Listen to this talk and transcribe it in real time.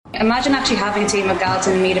Imagine actually having a team of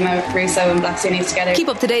Gallatin, Miedema, Russo and Blackstonians together. Keep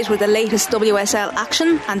up to date with the latest WSL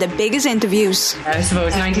action and the biggest interviews. I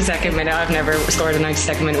suppose 92nd minute. I've never scored a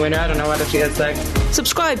 92nd minute winner. I don't know what it feels like.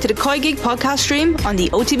 Subscribe to the Koi Gig podcast stream on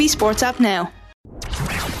the OTB Sports app now.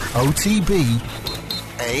 OTB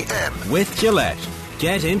AM. With Gillette.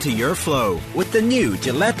 Get into your flow with the new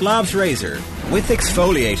Gillette Labs Razor with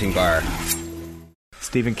exfoliating bar.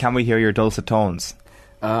 Stephen, can we hear your dulcet tones?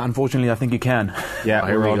 Unfortunately, I think you can. Yeah,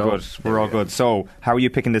 we're all good. We're all good. So, how are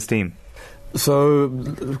you picking this team? So,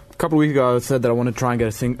 a couple of weeks ago, I said that I want to try and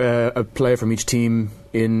get a player from each team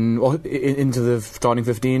into the starting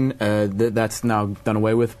 15. That's now done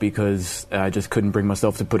away with because I just couldn't bring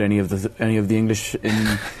myself to put any of the English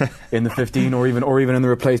in the 15 or even in the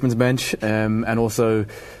replacements bench. And also,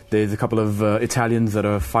 there's a couple of Italians that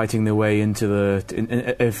are fighting their way into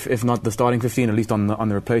if not the starting 15, at least on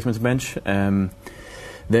the replacements bench.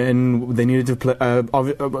 Then they needed to play.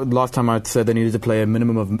 Last time I said they needed to play a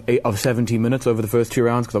minimum of 70 minutes over the first 2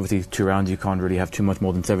 rounds, because obviously 2 rounds you can't really have too much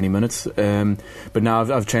more than 70 minutes. But now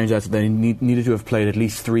I've changed that, so they needed to have played at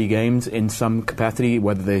least 3 games in some capacity,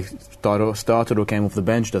 whether they started or came off the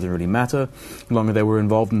bench doesn't really matter, as long as they were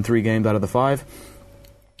involved in 3 games out of the 5.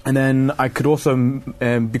 And then I could also,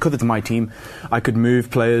 because it's my team, I could move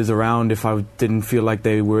players around if I didn't feel like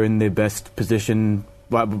they were in their best position,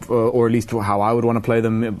 or at least how I would want to play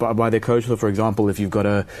them by their coach. So, for example, if you've got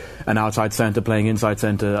an outside centre playing inside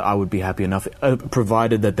centre, I would be happy enough,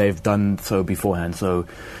 provided that they've done so beforehand. So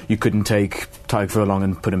you couldn't take Tadhg Furlong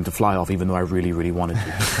and put him to fly off, even though I really, really wanted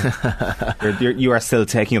to. You are still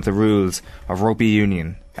taking up the rules of rugby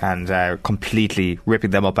union and completely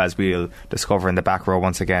ripping them up, as we'll discover in the back row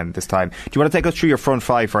once again this time. Do you want to take us through your front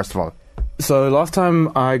 5 first of all? So last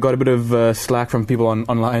time I got a bit of slack from people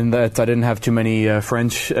online that I didn't have too many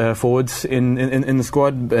French forwards in the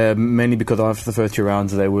squad, mainly because after the first 2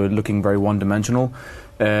 rounds they were looking very one-dimensional,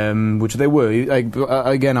 which they were.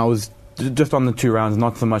 Again, I was just on the 2 rounds,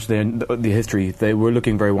 not so much the history. They were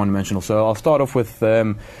looking very one-dimensional. So I'll start off with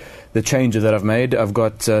the changes that I've made. I've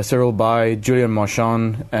got Cyril Bay, Julian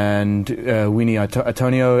Marchand and Winnie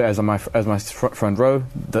Antonio as my front row,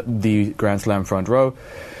 the Grand Slam front row.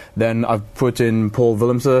 Then I've put in Paul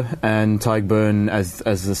Willemse and Tadhg Beirne as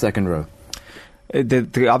the second row.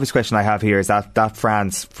 The obvious question I have here is that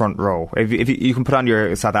France front row. If you can put on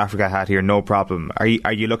your South Africa hat here, no problem. Are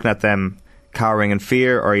you looking at them cowering in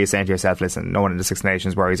fear, or are you saying to yourself, listen, no one in the Six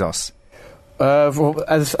Nations worries us?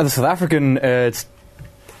 As a South African, it's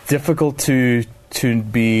difficult to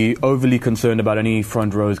be overly concerned about any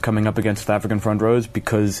front rows coming up against South African front rows,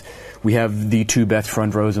 because we have the 2 best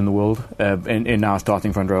front rows in the world in our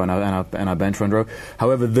starting front row and our bench front row.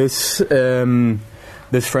 However, this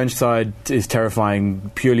French side is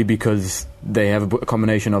terrifying purely because they have a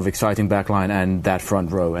combination of exciting backline and that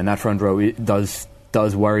front row, and that front row does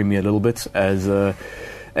worry me a little bit as a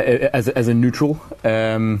neutral.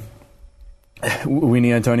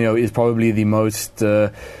 Winnie Antonio is probably the most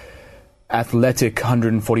athletic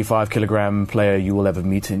 145 kilogram player you will ever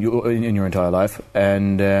meet in your entire life,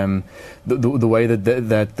 and the way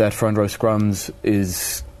that front row scrums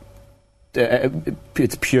is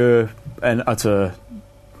it's pure and utter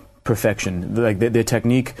perfection. Like their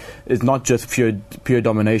technique is not just pure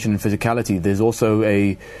domination and physicality. There's also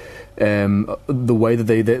the way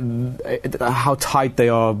that how tight they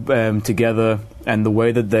are together, and the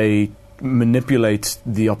way that they manipulate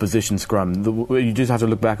the opposition scrum. You just have to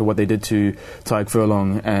look back at what they did to Tadhg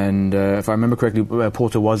Furlong, and if I remember correctly,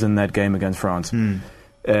 Porter was in that game against France.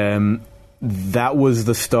 That was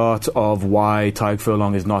the start of why Tadhg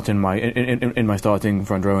Furlong is not in my starting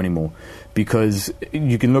front row anymore, because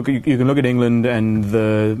you can look at England and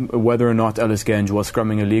whether or not Ellis Genge was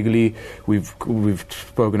scrumming illegally. We've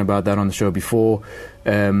spoken about that on the show before.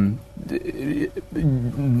 The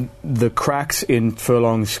cracks in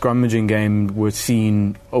Furlong's scrummaging game were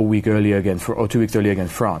seen a week earlier or 2 weeks earlier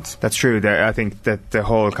against France. That's true. I think that the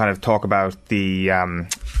whole kind of talk about the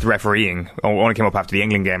refereeing only came up after the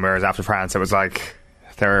England game, whereas after France it was like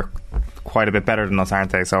they're quite a bit better than us,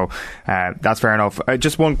 aren't they? So that's fair enough.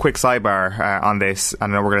 Just one quick sidebar on this,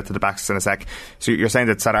 and then we're going to get to the backs in a sec. So you're saying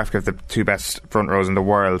that South Africa have the 2 best front rows in the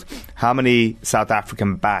world. How many South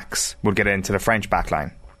African backs would get into the French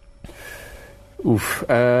backline?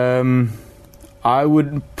 I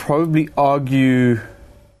would probably argue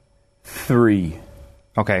 3.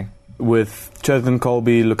 Okay. With Cheslin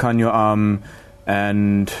Colby, Lukhanyo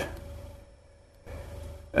and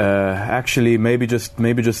actually maybe just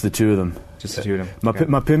the 2 of them. Just the 2 of them.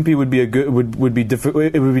 Mapimpi would be would be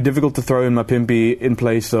difficult. It would be difficult to throw in Mapimpi in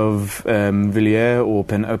place of Villiers or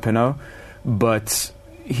Penaud, but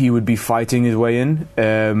he would be fighting his way in.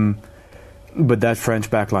 But that French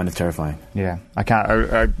backline is terrifying. Yeah, I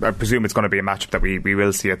presume it's going to be a matchup that we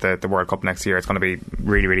will see at the World Cup next year. It's going to be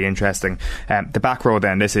really, really interesting. The back row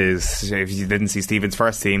then, this is, if you didn't see Stephen's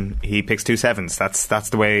first team, he picks 2 sevens. That's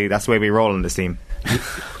the way we roll in this team.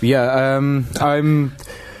 Yeah, I'm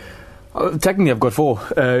technically I've got 4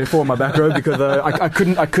 in my back row because I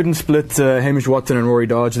couldn't split Hamish Watson and Rory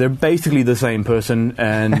Dodge. They're basically the same person,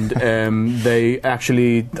 and they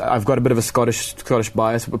actually, I've got a bit of a Scottish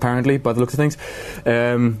bias apparently by the looks of things.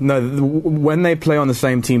 When they play on the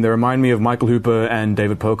same team, they remind me of Michael Hooper and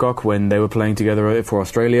David Pocock when they were playing together for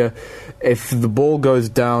Australia. If the ball goes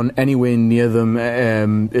down anywhere near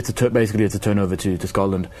them, it's a turnover to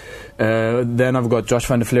Scotland. Then I've got Josh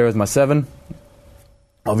van der Flier as my 7.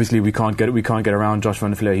 Obviously, we can't get around Josh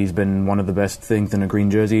van der Flier. He's been one of the best things in a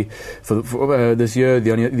green jersey for this year.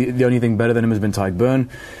 The only thing better than him has been Tyke Byrne,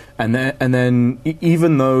 and then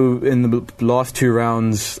even though in the last 2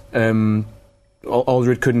 rounds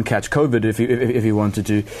Aldred couldn't catch COVID if he wanted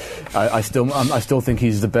to, I still think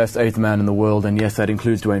he's the best 8th man in the world, and yes, that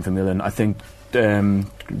includes Duane Vermeulen. I think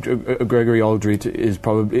Gregory Aldred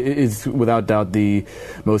is without doubt the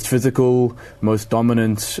most physical, most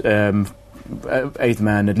dominant 8th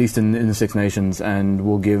man, at least in the Six Nations, and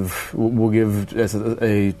we'll give a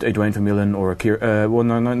Duane Vermeulen or a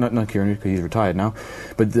Kieran, not Kieran because he's retired now,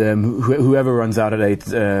 but whoever runs out at 8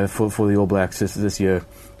 for the All Blacks this year,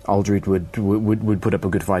 Aldred would put up a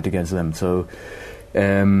good fight against them. So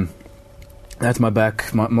that's my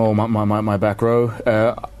back back row.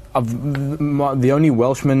 The only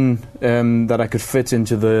Welshman that I could fit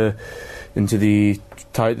into the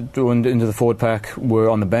forward pack were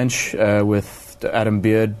on the bench, with Adam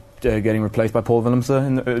Beard getting replaced by Paul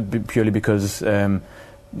Willemse, purely because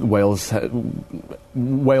Wales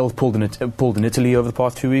pulled in Italy over the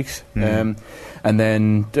past 2 weeks, and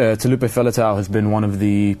then Talupe Faletau has been one of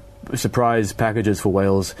the surprise packages for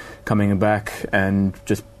Wales, coming back and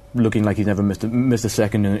just looking like he's never missed a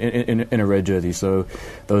second in a red jersey. So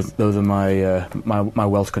those are my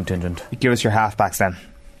Welsh contingent. Give us your halfbacks then.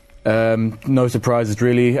 No surprises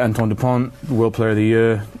really. Antoine Dupont, World Player of the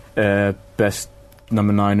Year, best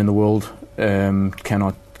number 9 in the world.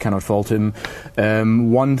 Cannot fault him.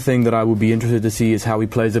 One thing that I would be interested to see is how he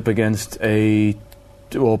plays up against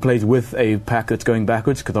plays with a pack that's going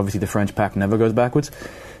backwards, because obviously the French pack never goes backwards.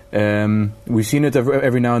 We've seen it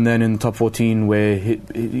every now and then in the top 14 where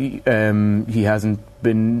he hasn't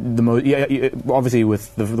been the most. Obviously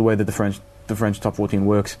with the way that the French top 14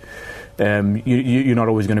 works, you're not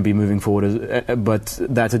always going to be moving forward, but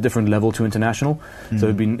that's a different level to international. So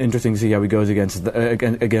it'd be interesting to see how he goes against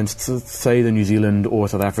say the New Zealand or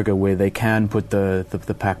South Africa, where they can put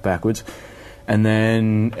the pack backwards. And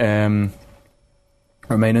then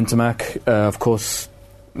Romain Ntamack, of course,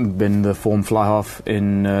 been the form fly half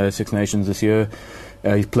in Six Nations this year.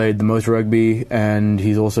 He's played the most rugby, and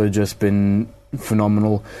he's also just been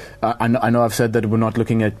phenomenal. I know I've said that we're not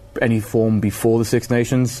looking at any form before the Six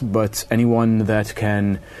Nations, but anyone that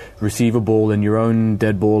can receive a ball in your own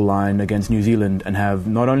dead ball line against New Zealand and have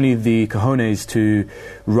not only the cojones to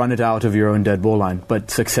run it out of your own dead ball line,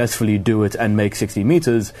 but successfully do it and make 60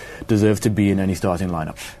 metres, deserves to be in any starting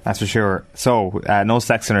lineup. That's for sure. So, no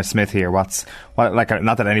Sexton or Smith here. Not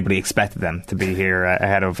that anybody expected them to be here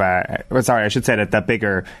ahead of. Sorry, I should say that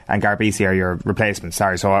Biggar and Garbisi are your replacements.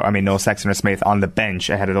 Sorry, so I mean no Sexton or Smith on the bench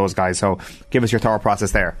ahead of those guys. So, give us your thought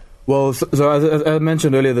process there. Well, so as I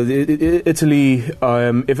mentioned earlier, that Italy,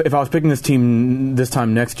 if I was picking this team this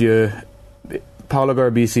time next year, Paolo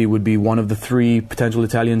Garbisi would be one of the 3 potential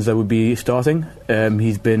Italians that would be starting.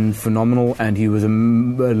 He's been phenomenal, and he was a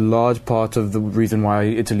large part of the reason why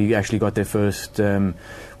Italy actually got their first win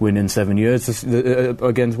in 7 years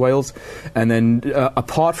against Wales. And then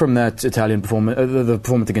apart from that Italian performance, the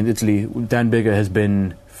performance against Italy, Dan Biggar has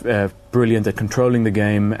been brilliant at controlling the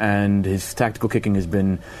game, and his tactical kicking has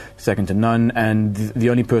been second to none, and the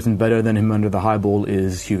only person better than him under the high ball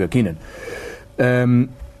is Hugo Keenan.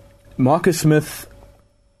 Marcus Smith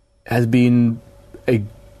has been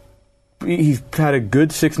he's had a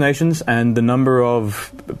good Six Nations, and the number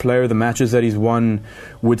of player of the matches that he's won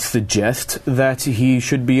would suggest that he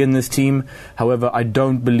should be in this team. However, I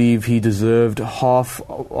don't believe he deserved half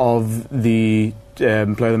of the player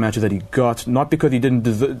of the matches that he got, not because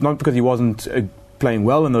he wasn't playing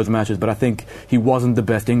well in those matches, but I think he wasn't the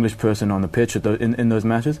best English person on the pitch in those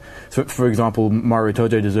matches. So, for example, Mario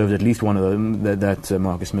Itoje deserved at least one of them that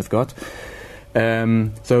Marcus Smith got.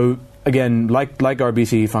 So again, like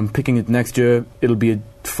RBC, if I'm picking it next year, it'll be a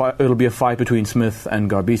it'll be a fight between Smith and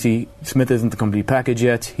Garbisi. Smith isn't the complete package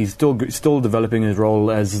yet. He's still developing his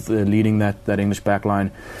role as leading that English back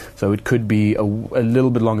line. So it could be a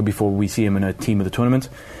little bit longer before we see him in a team of the tournament.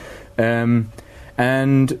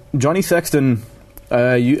 And Johnny Sexton,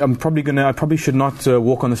 I probably should not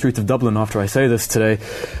walk on the streets of Dublin after I say this today.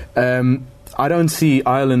 I don't see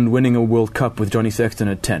Ireland winning a World Cup with Johnny Sexton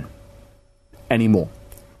at 10 anymore.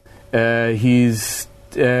 He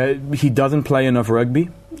doesn't play enough rugby,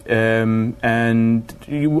 and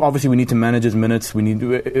obviously we need to manage his minutes. We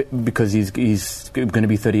need because he's going to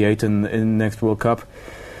be 38 in the next World Cup.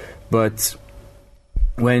 But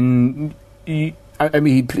when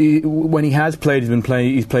when he has played,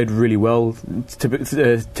 he's played really well.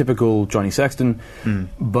 Typical Johnny Sexton,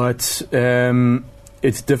 but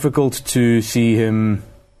it's difficult to see him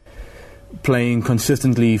playing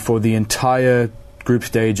consistently for the entire group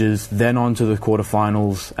stages, then on to the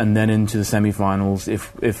quarterfinals, and then into the semi-finals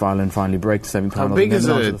if Ireland finally break the semi-finals. How big is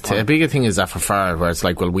a bigger thing is that for Farrell, where it's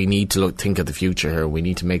like, well, we need to think of the future here. We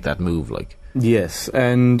need to make that move. Like, yes,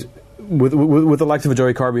 and with the likes of a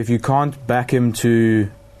Joey Carbery, if you can't back him to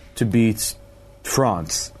beat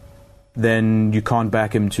France, then you can't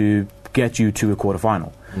back him to get you to a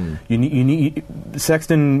quarterfinal. You need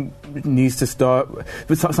Sexton needs to start.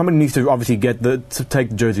 But somebody needs to obviously to take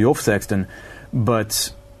the jersey off Sexton.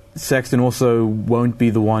 But Sexton also won't be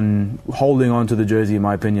the one holding on to the jersey, in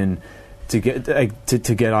my opinion, to get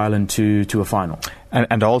Ireland to a final.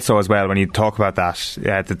 And also as well, when you talk about that,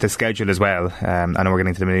 the schedule as well, I know we're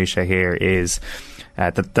getting to the minutiae here, is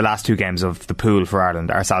the last two games of the pool for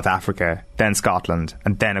Ireland are South Africa, then Scotland,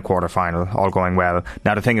 and then a quarter-final, all going well.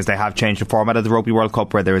 Now the thing is, they have changed the format of the Rugby World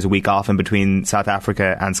Cup, where there is a week off in between South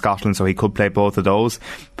Africa and Scotland, so he could play both of those,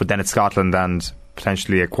 but then it's Scotland and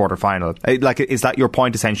potentially a quarter-final. Like, is that your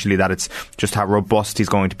point, essentially, that it's just how robust he's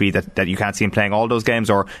going to be, that you can't see him playing all those games,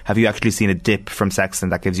 or have you actually seen a dip from Sexton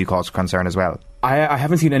that gives you cause for concern as well? I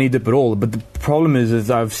haven't seen any dip at all, but the problem is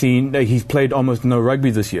I've seen he's played almost no rugby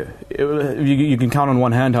this year. You can count on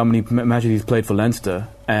one hand how many matches he's played for Leinster,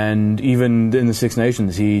 and even in the Six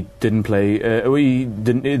Nations he didn't play.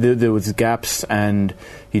 There was gaps, and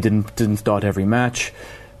he didn't start every match.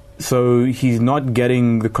 So he's not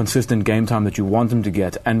getting the consistent game time that you want him to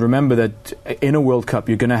get. And remember that in a World Cup,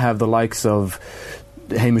 you're going to have the likes of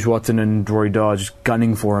Hamish Watson and Rory Dodge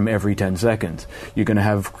gunning for him every 10 seconds. You're going to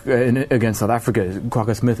have, against South Africa,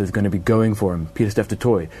 Crocker Smith is going to be going for him, Peter Steph du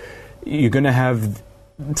Toit. You're going to have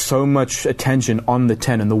so much attention on the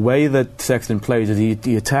 10. And the way that Sexton plays is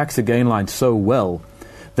he attacks the gain line so well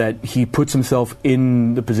that he puts himself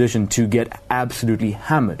in the position to get absolutely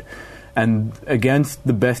hammered. And against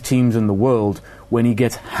the best teams in the world, when he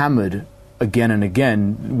gets hammered again and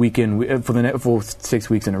again, for 6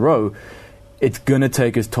 weeks in a row, it's going to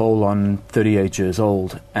take his toll on 38 years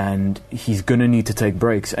old, and he's going to need to take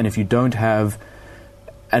breaks. And if you don't have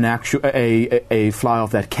a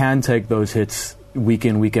fly-off that can take those hits week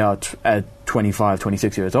in, week out at 25,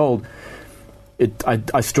 26 years old,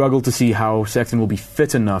 I struggle to see how Sexton will be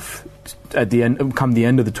fit enough at the end, come the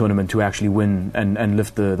end of the tournament, to actually win and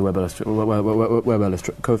lift the Webb Ellis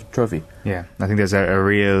Trophy. Yeah, I think there's a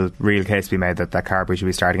real case to be made that Carbery should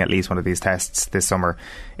be starting at least one of these tests this summer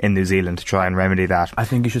in New Zealand to try and remedy that. I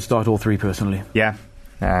think he should start all three, personally. Yeah.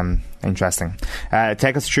 Interesting.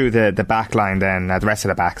 Take us through the back line then, the rest of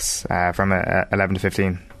the backs from 11 to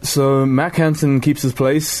 15. So Mac Hansen keeps his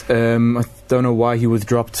place. I don't know why he was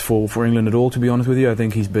dropped for England at all, to be honest with you. I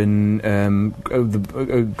think he's been a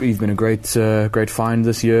great find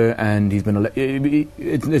this year, and he's been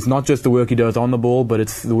it's not just the work he does on the ball, but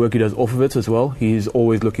it's the work he does off of it as well. He's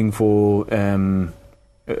always looking for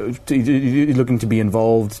he's looking to be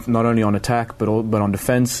involved not only on attack but on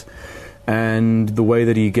defence. And the way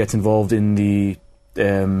that he gets involved in the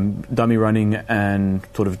dummy running and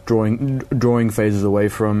sort of drawing phases away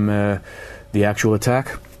from the actual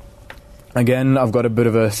attack. Again, I've got a bit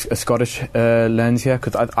of a Scottish lens here,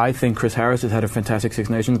 because I think Chris Harris has had a fantastic Six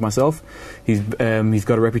Nations myself. He's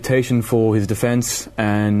got a reputation for his defence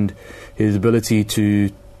and his ability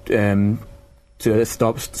to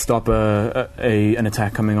stop an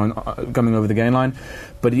attack coming over the gain line.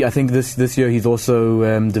 But I think this year he's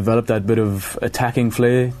also developed that bit of attacking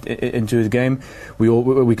flair into his game.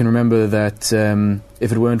 We can remember that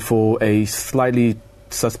if it weren't for a slightly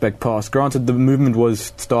suspect pass, granted the movement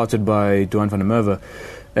was started by Duane van der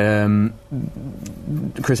Merwe,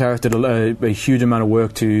 Chris Harris did a huge amount of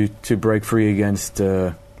work to break free against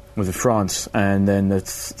was it France, and then the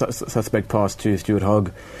suspect pass to Stuart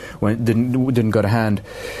Hogg didn't go to hand.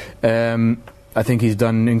 I think he's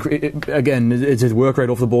done again. It's his work rate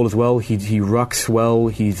off the ball as well. He rucks well.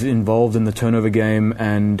 He's involved in the turnover game,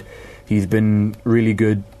 and he's been really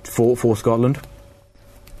good for Scotland.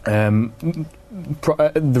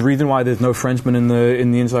 The reason why there's no Frenchman in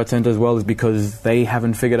the inside centre as well is because they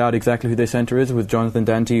haven't figured out exactly who their centre is with Jonathan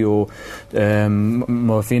Danty or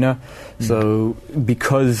Moafina. So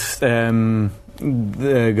because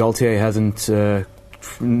Galtier hasn't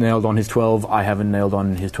nailed on his 12, I haven't nailed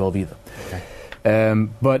on his 12 either. Okay.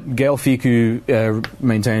 But Gael Fickou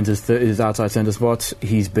maintains his outside centre spot.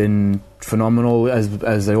 He's been phenomenal,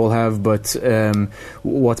 as they all have, but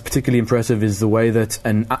what's particularly impressive is the way that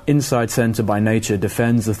an inside centre by nature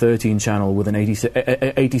defends the 13 channel with an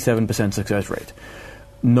 87% success rate.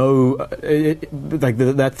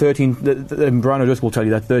 That 13, Brian O'Driscoll will tell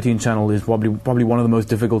you that 13 channel is probably one of the most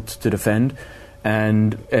difficult to defend,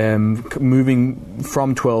 and moving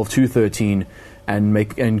from 12 to 13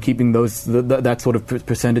 and keeping that sort of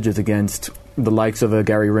percentages against the likes of a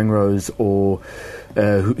Gary Ringrose or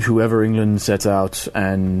whoever England sets out,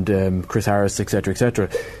 and Chris Harris, etc.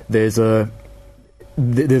 There's a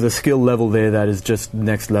skill level there that is just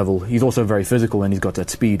next level. He's also very physical, and he's got that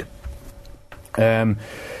speed.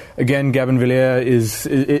 Again, Gavin Villiers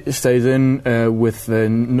stays in with the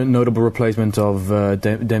notable replacement of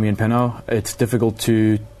Damien Penaud. It's difficult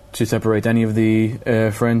to separate any of the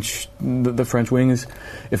French wings.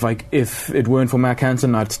 If it weren't for Mac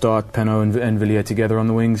Hansen, I'd start Penaud and Villiers together on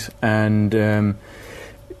the wings, and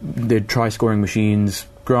they'd try scoring machines.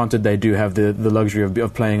 Granted, they do have the luxury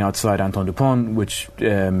of playing outside Antoine Dupont, which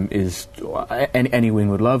is any wing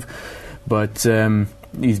would love, but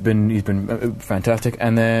he's been fantastic.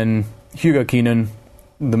 And then Hugo Keenan,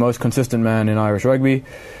 the most consistent man in Irish rugby.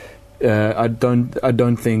 I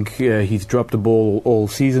don't think he's dropped the ball all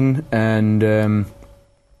season, and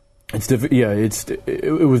it was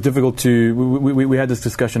difficult to. We had this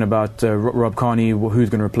discussion about Rob Kearney, who's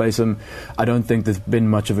going to replace him. I don't think there's been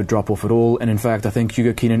much of a drop off at all, and in fact, I think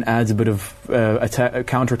Hugo Keenan adds a bit of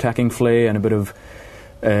counter-attacking flair and a bit of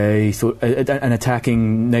an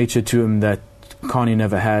attacking nature to him that Kearney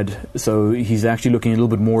never had. So he's actually looking a little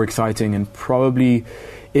bit more exciting, and probably,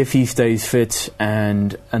 if he stays fit,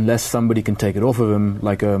 and unless somebody can take it off of him,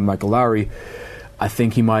 like a Michael Lowry, I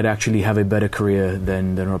think he might actually have a better career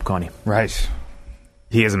than Rob Kearney. Right.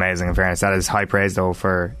 He is amazing, in fairness. That is high praise, though,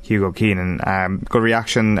 for Hugo Keenan. Good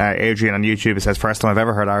reaction. Adrian on YouTube says, first time I've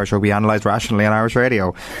ever heard Irish rugby analysed rationally on Irish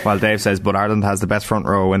radio. While Dave says, but Ireland has the best front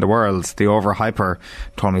row in the world. The over-hyper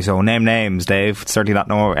told me so. Name names, Dave. Certainly not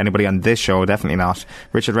know anybody on this show. Definitely not.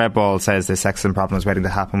 Richard Redball says the Sexton problem was waiting to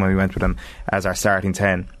happen when we went with him as our starting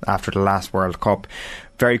 10 after the last World Cup.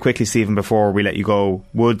 Very quickly, Stephen, before we let you go,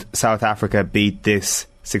 would South Africa beat this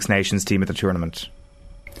Six Nations team at the tournament?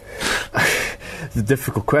 It's a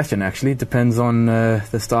difficult question, actually. It depends on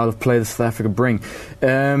the style of play that South Africa bring.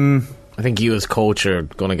 I think you as coach are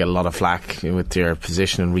going to get a lot of flack with your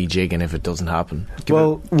position and rejigging if it doesn't happen.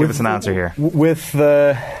 Give us an answer here. With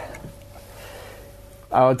I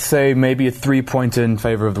would say maybe a 3-point in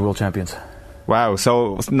favour of the world champions. Wow,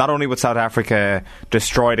 so not only would South Africa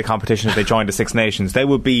destroy the competition if they joined the Six Nations, they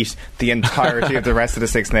would beat the entirety of the rest of the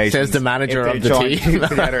Six Nations. Says the manager of the team.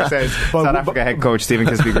 Together, says South Africa head coach Stephen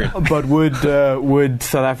Kisby-Green. But would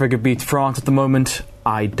South Africa beat France at the moment?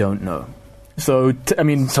 I don't know. So,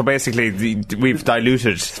 so basically, we've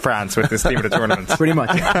diluted France with this team of the tournament. Pretty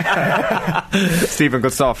much. Stephen,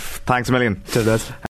 good stuff. Thanks a million. Cheers,